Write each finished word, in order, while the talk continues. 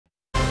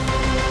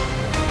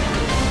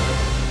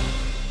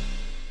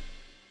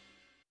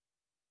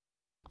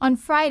On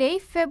Friday,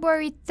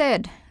 February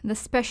 3rd, the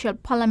Special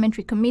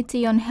Parliamentary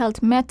Committee on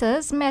Health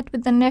Matters met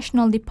with the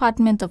National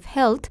Department of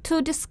Health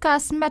to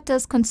discuss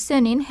matters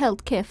concerning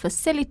healthcare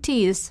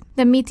facilities.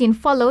 The meeting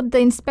followed the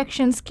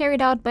inspections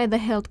carried out by the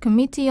Health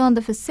Committee on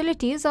the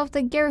facilities of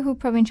the Gerehu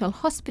Provincial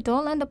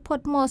Hospital and the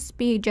Port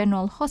Moresby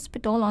General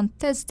Hospital on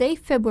Thursday,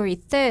 February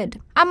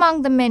 3rd.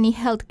 Among the many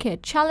healthcare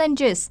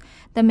challenges,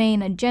 the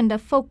main agenda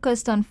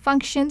focused on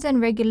functions and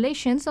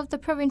regulations of the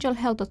provincial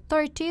health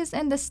authorities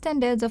and the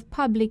standards of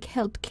public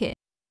health care.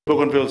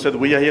 Provincial said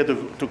we are here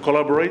to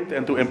collaborate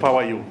and to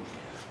empower you.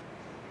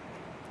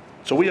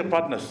 So we are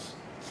partners.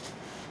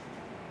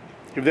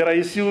 If there are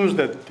issues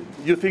that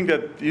you think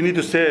that you need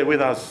to share with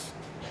us,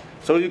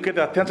 so you get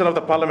the attention of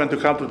the Parliament to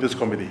come to this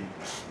committee.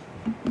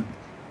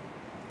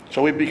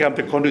 So we become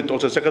the conduit,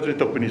 also Secretary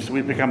to finish,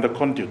 we become the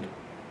conduit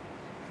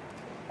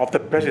of the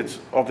passage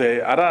of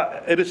the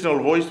other additional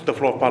voice to the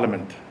floor of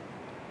Parliament.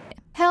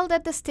 Held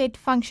at the State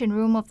Function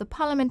Room of the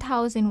Parliament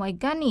House in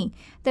Waigani,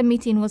 the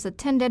meeting was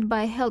attended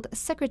by Health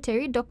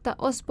Secretary Dr.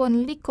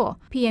 Osborne Liko,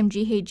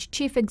 PMGH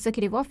Chief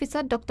Executive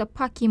Officer Dr.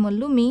 Paki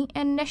Molumi,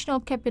 and National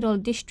Capital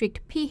District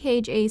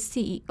PHA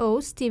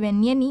CEO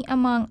Stephen Yeni,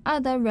 among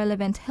other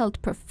relevant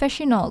health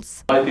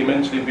professionals.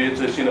 Immensely,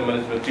 BHA senior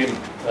management team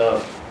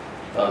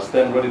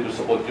stand ready to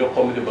support your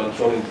committee by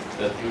ensuring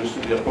that you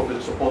receive the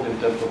appropriate support in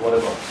terms of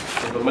whatever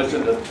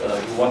information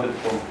that you wanted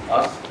from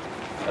us.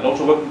 And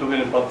also working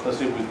together in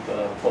partnership with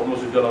Port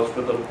Moresby General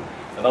Hospital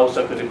and our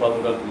sector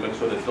department to make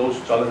sure that those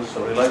challenges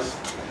are realized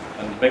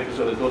and making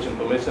sure that those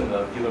information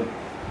are given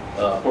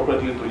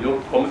appropriately to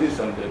your committees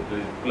and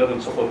the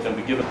relevant support can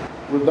be given.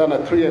 We've done a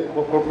 3-year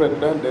corporate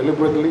plan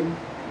deliberately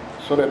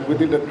so that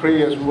within the 3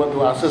 years we want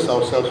to assess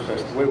ourselves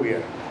first, where we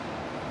are.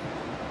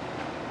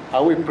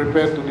 Are we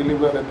prepared to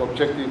deliver that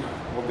objective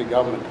of the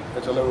government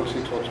as a level 6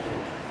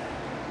 hospital?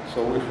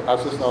 So we've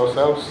assessed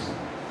ourselves.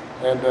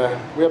 And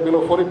we are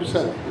below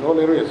 40% in all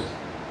areas.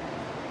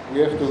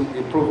 We have to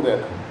improve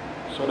that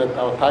so that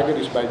our target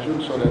is by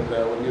June, so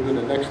that when you do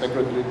the next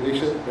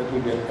accreditation, that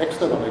will be an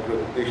external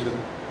accreditation.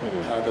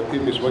 The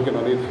team is working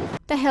on it.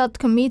 The Health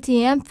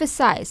Committee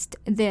emphasized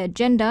the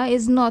agenda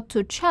is not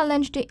to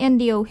challenge the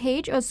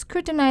NDOH or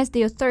scrutinize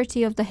the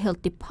authority of the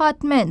Health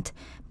Department,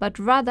 but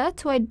rather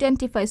to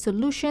identify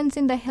solutions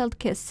in the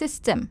healthcare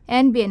system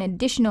and be an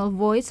additional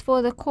voice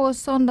for the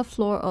cause on the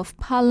floor of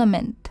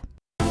Parliament.